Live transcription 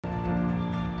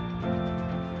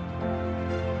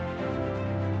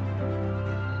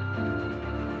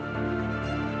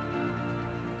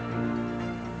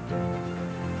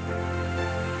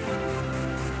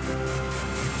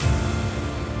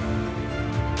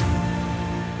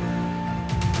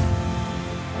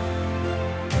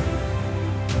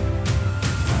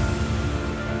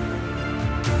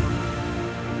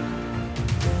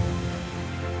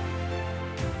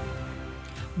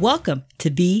Welcome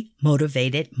to Be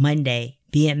Motivated Monday,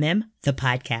 BMM, the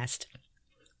podcast.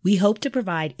 We hope to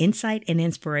provide insight and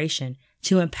inspiration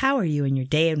to empower you in your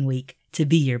day and week to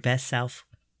be your best self.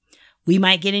 We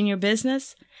might get in your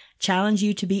business, challenge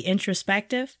you to be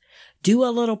introspective, do a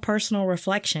little personal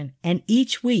reflection, and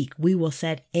each week we will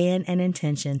set an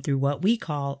intention through what we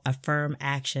call affirm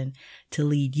action to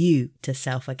lead you to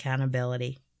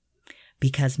self-accountability.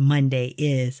 Because Monday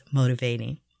is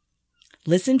motivating.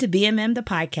 Listen to BMM the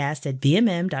podcast at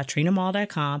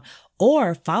bmm.trinamall.com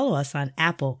or follow us on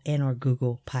Apple and or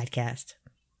Google Podcast.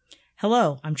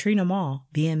 Hello, I'm Trina Mall,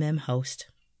 BMM host.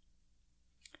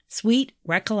 Sweet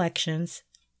recollections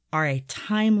are a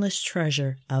timeless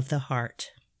treasure of the heart.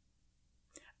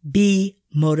 Be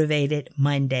Motivated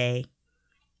Monday,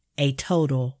 a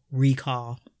total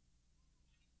recall.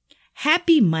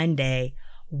 Happy Monday.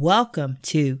 Welcome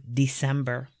to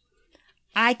December.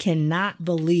 I cannot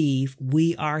believe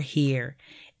we are here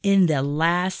in the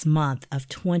last month of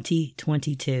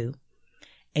 2022,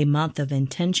 a month of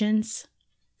intentions,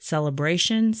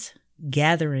 celebrations,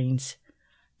 gatherings,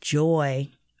 joy,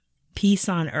 peace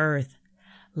on earth,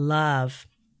 love,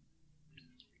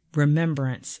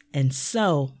 remembrance, and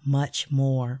so much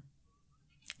more.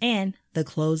 And the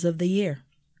close of the year.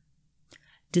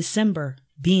 December,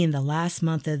 being the last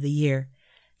month of the year,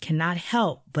 cannot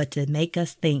help but to make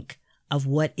us think of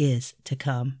what is to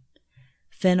come.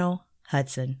 Fennel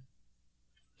Hudson.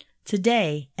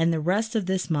 Today and the rest of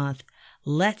this month,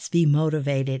 let's be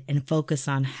motivated and focus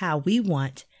on how we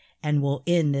want and will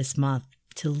end this month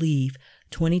to leave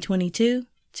 2022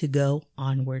 to go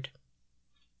onward.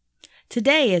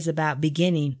 Today is about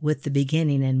beginning with the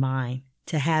beginning in mind,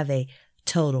 to have a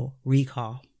total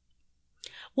recall.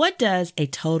 What does a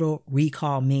total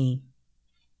recall mean?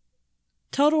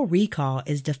 Total recall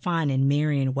is defined in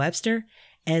Merriam-Webster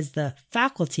as the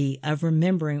faculty of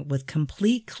remembering with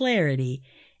complete clarity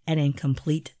and in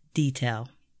complete detail.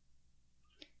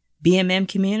 BMM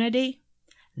community,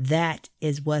 that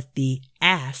is what the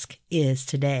ask is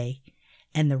today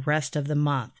and the rest of the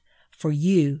month for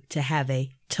you to have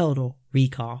a total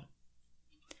recall.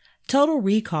 Total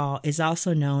recall is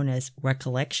also known as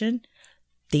recollection,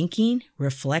 thinking,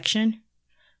 reflection,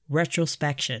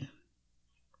 retrospection.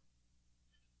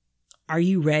 Are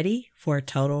you ready for a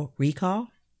total recall?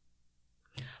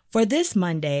 For this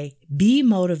Monday, be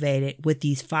motivated with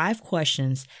these 5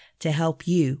 questions to help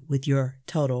you with your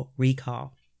total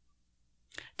recall.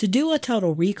 To do a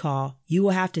total recall, you will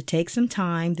have to take some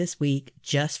time this week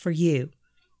just for you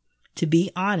to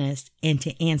be honest and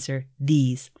to answer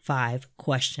these 5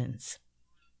 questions.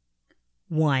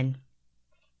 1.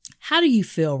 How do you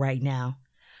feel right now?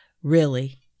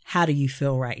 Really, how do you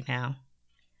feel right now?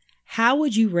 How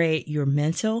would you rate your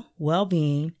mental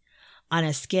well-being on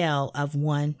a scale of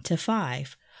 1 to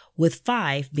 5, with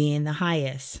 5 being the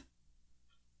highest?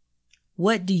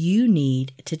 What do you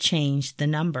need to change the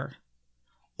number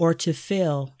or to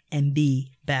feel and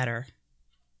be better?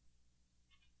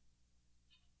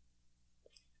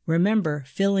 Remember,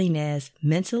 feeling is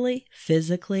mentally,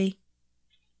 physically,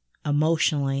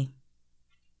 emotionally.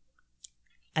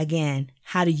 Again,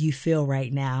 how do you feel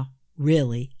right now?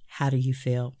 Really, how do you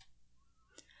feel?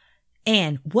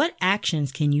 And what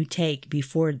actions can you take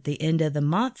before the end of the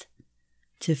month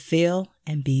to feel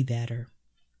and be better?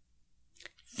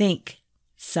 Think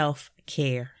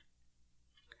self-care.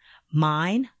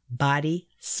 Mind, body,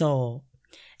 soul.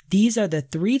 These are the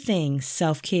 3 things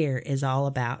self-care is all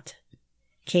about.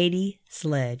 Katie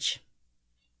Sledge.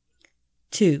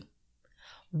 2.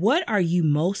 What are you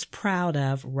most proud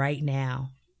of right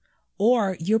now?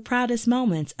 Or your proudest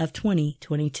moments of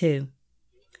 2022?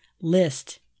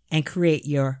 List and create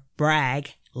your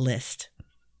brag list.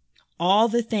 All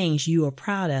the things you are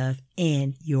proud of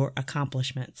and your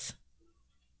accomplishments.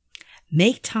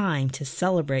 Make time to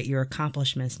celebrate your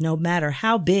accomplishments, no matter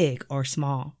how big or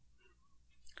small.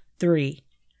 3.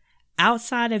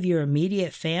 Outside of your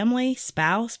immediate family,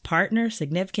 spouse, partner,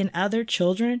 significant other,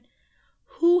 children,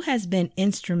 who has been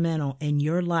instrumental in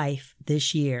your life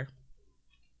this year?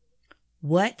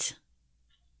 What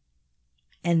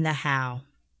and the how?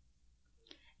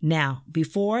 Now,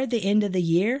 before the end of the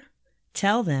year,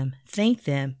 tell them, thank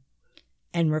them,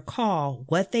 and recall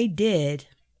what they did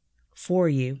for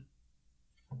you.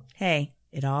 Hey,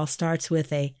 it all starts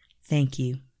with a thank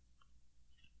you.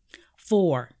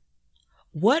 4.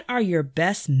 What are your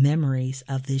best memories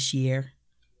of this year?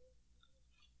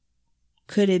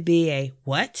 Could it be a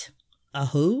what, a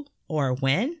who, or a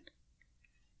when?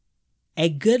 A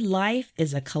good life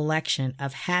is a collection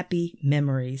of happy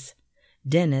memories.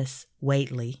 Dennis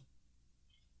Waitley.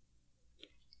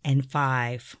 And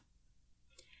 5.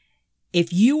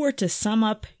 If you were to sum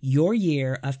up your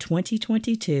year of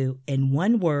 2022 in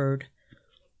one word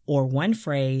or one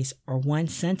phrase or one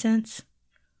sentence,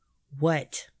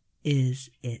 what is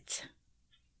it?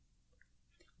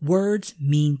 Words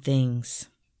mean things.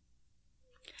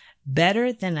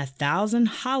 Better than 1,000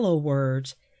 hollow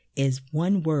words is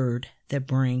one word that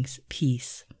brings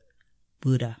peace.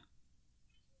 Buddha.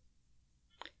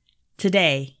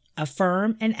 Today,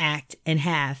 affirm and act and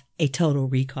have a total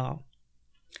recall.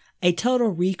 A total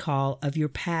recall of your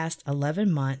past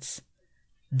 11 months,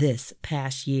 this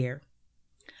past year.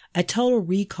 A total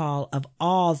recall of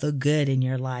all the good in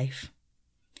your life.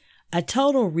 A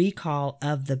total recall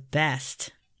of the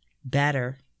best,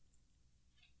 better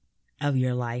of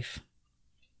your life.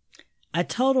 A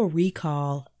total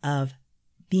recall of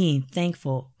being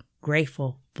thankful,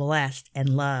 grateful, blessed, and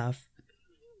loved.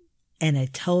 And a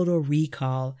total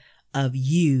recall of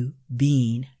you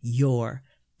being your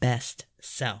best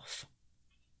self.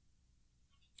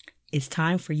 It's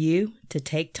time for you to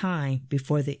take time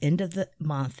before the end of the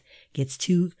month gets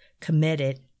too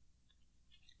committed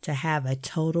to have a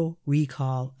total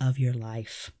recall of your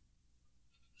life.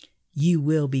 You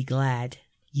will be glad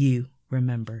you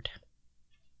remembered.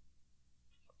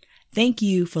 Thank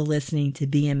you for listening to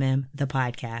BMM, the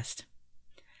podcast.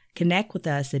 Connect with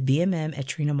us at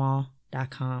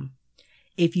bmm@trinamall.com.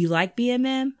 If you like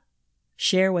BMM,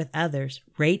 share with others,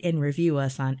 rate and review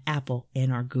us on Apple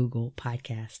and our Google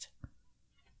podcast.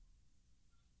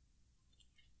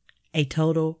 A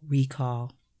total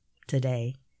recall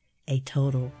today. A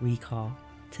total recall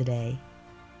today.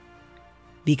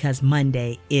 Because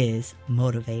Monday is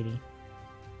motivating.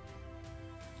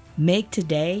 Make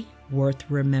today worth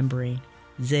remembering.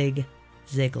 Zig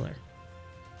Ziglar.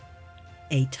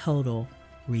 A total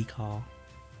recall.